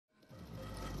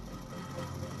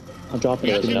I'm dropping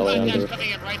We it. got two LA contacts under. coming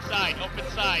in right side, open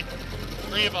side.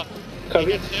 3 of them. Cover.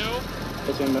 We got 2.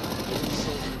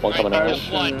 One coming Alright, out.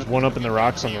 one. There's one up in the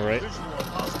rocks on the right.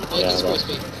 Yeah,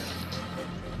 Crispy.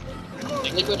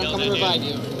 Liquid, I'm coming to revive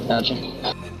you. Gotcha.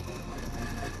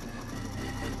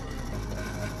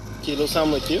 Kilo,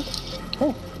 I'm with you.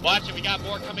 Oh. Watch it, we got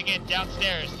more coming in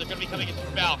downstairs. They're gonna be coming in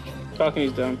through Falk.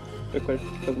 Balcony's down. Quickly.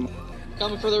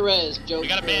 Coming for the res, Joe. We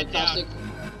got a man down.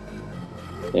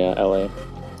 Yeah, LA. I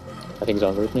think he's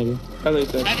on roof, maybe.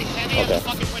 LA's dead. Heavy on the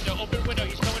fucking window, open window.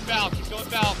 He's going Falk. He's going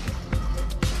Falk.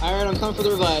 Alright, I'm coming for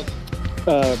the revive.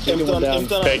 Bacon went down.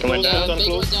 Bacon went down.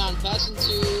 Bacon went down. Passing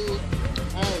to...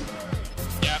 Alright.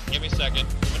 Yeah, give me a second.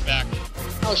 Coming back.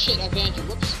 Oh shit, I banned you.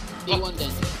 Whoops. BeeOne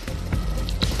then.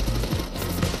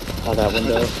 Oh, that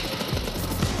window.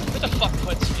 What the fuck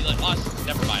puts me like awesome?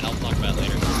 Never mind, I'll talk about it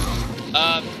later.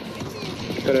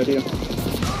 Good idea.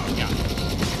 Yeah.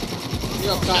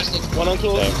 You're up, Caustic. One on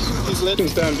close. He's lit.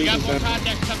 He's down. We got Beacon's more down.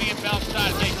 contacts coming in Falk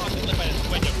side. They fucking lit by this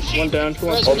window. One down. Two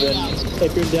on Res close. grenade out.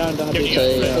 If you're down,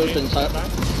 open top.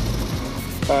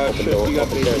 Open Shit, door, we got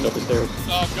open stairs, Bacon. open stairs.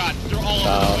 Oh god, they're all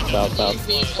over South, the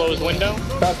window. south. Closed window.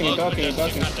 Balcony. Back.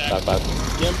 Back.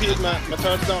 The MP is my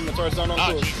turret's down. My turret's down on Oh,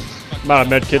 close. Jesus. I'm out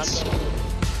of medkits.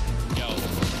 Yo.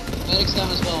 Medic's down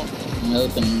as well.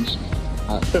 Opens.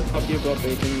 Up you got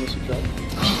Bacon. This is drop.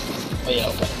 Oh yeah,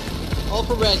 okay. All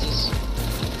for reses.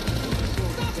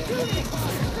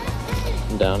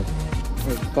 I'm down. Oh,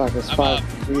 fuck, there's I'm 5 up.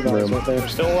 revives right there. We're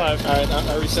still alive. Alright,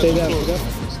 I reset Stay on down, close. Hugo.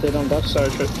 Stay down, Dutch. Sorry,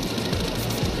 Trip.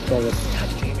 I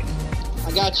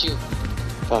got you.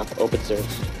 Fuck, open stairs.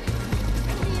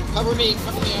 Cover me,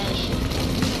 Irish.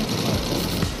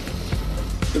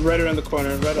 They're right around the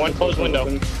corner. Right One on the closed window.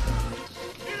 Open.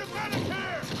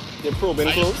 They're probing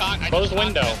I close. Closed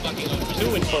window.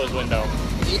 2 in closed window.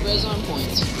 Need res on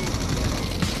point.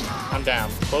 I'm down.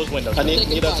 Closed window. I need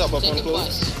Take a plus, top up take on a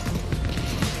close. plus.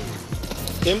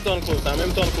 Him on close. I'm him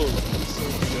on close.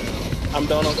 I'm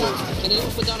down on close. Can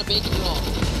anyone put down a bacon at all?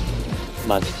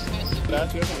 Come on.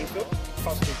 That, you have an info?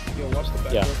 Caustic, yo, watch the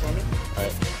back Yeah. door for me.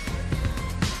 Alright.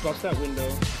 Watch that window.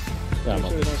 Yeah, I'm Make up.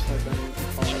 sure they don't snipe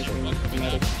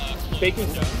anything.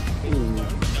 Bacon's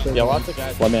down. Yeah, lots of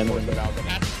guys. One man window.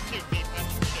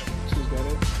 She's got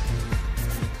it.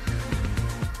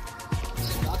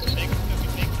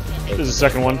 There's a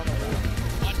second one.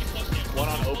 One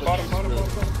on open. Bottom.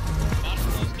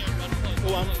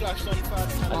 Oh, I'm flashed on fire.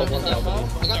 I got the one on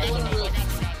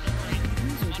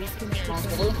the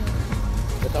roof.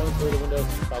 They're coming through the window.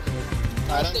 Balcony.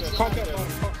 Caustic's down. Contact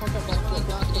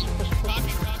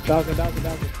bottom.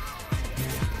 Balcony.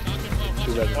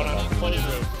 Two red. One on closed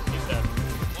roof. He's dead.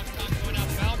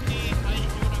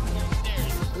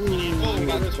 Oh, we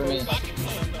got this right.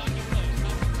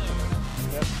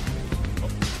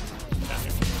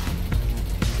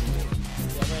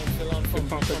 Still on from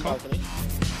balcony.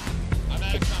 I'm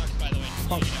at Cox, by the way.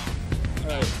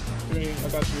 Alright. 3. I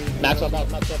got 3. Max up out.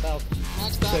 Max back.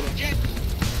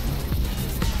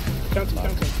 Cancel.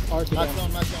 Archie Max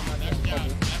down. down.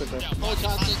 Oh,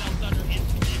 Caustic.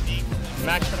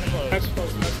 Max coming close. Max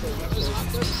close. There's a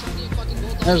 70 fucking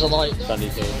gold down. There's a light. Sunday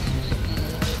cage.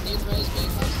 Need res, big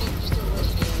Caustic. Just a res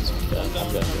grenade.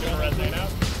 I'm good. Gonna resonate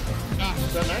out.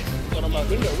 Is that Max? What about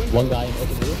window? One guy in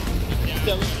open roof.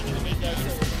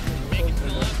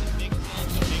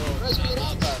 Res grenade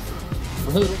out.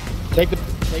 Take the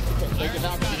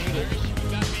balcony. You need it.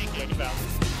 Take it back.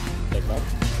 Take that.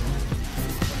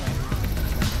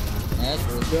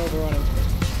 They're overrunning.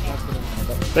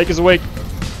 Bacon's awake. Oh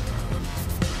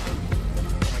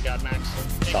my god, Max.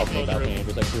 Balcony.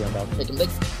 There's like 3 on balcony. Bacon.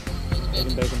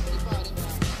 Bacon.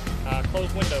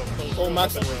 Closed window. Closed Oh,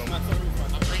 Max on open roof. room. Max on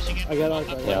roof. I'm breaching it. I got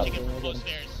Archie. Yeah. Close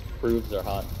stairs. Roofs are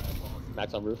hot.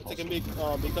 Max on roof. Taking big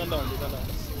gun down.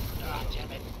 Ah,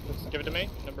 damn it. Give it to me.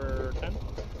 Number 10.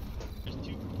 There's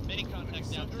 2 many contacts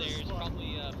downstairs.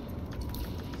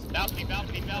 Probably,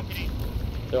 balcony.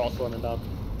 They're all swarming balcony.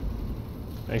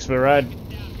 Thanks for the ride.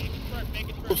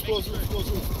 Close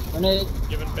roof. Grenade.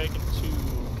 Giving bacon to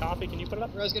copy. Can you put it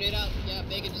up? Res grenade out. Yeah,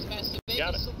 bacon just passed it. Got it.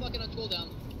 Bacon's still fucking on cooldown.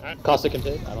 Alright. Caustic can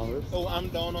take. Out on roof. Oh, I'm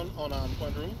down on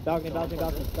point room. Balcony.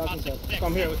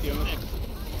 Come here with you.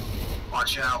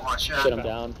 Watch out. Shit, I'm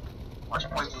down. Watch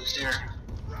point loose there.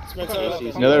 No,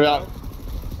 they're out.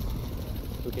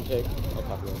 Who can take? I'll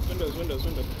copy it. Windows.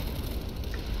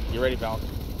 You ready, Val?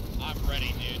 I'm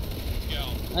ready, dude.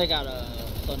 Let's go. I got a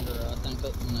thunder, I think,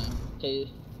 but no. Okay.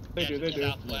 They do.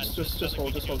 Just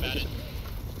hold. It's a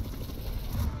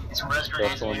res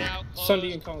grenade. Going Out, close.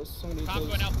 Sunday and close. Top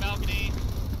going out balcony.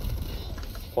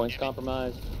 Points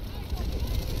compromised.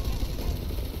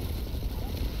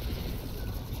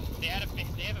 They have a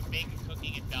bacon cooking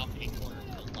peeking at balcony corner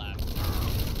to the left.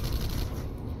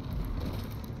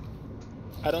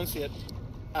 I don't see it.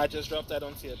 I just dropped. I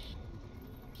don't see it.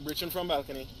 Reaching from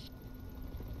balcony.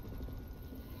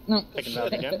 No. Taking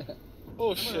that again.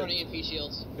 Oh I'm running shit. AP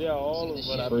shields. They are all This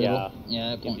over shit. that. Yeah.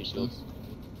 Yeah, Give me point shields.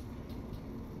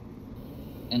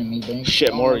 Enemy bank.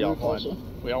 Shit, more of y'all. Roof also.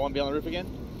 We all want to be on the roof again?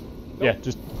 Yeah,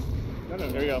 just. No, no,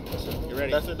 here we go. You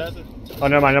ready? That's it. That's it. Oh,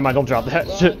 never mind, never mind. Don't drop that.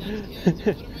 God, I can't. What am I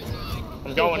doing?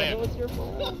 I'm going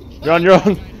in. You're on your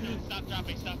own. Stop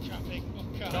dropping, stop dropping.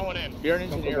 Oh god. Going in. If you're an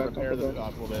engineer, Don't go back, repair don't the go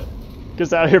dock a little bit. Get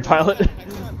us out of here, pilot.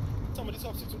 Somebody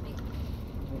substitute me.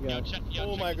 Yo, check, yo,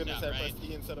 Oh check my this goodness, out, I right? pressed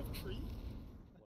E instead of tree.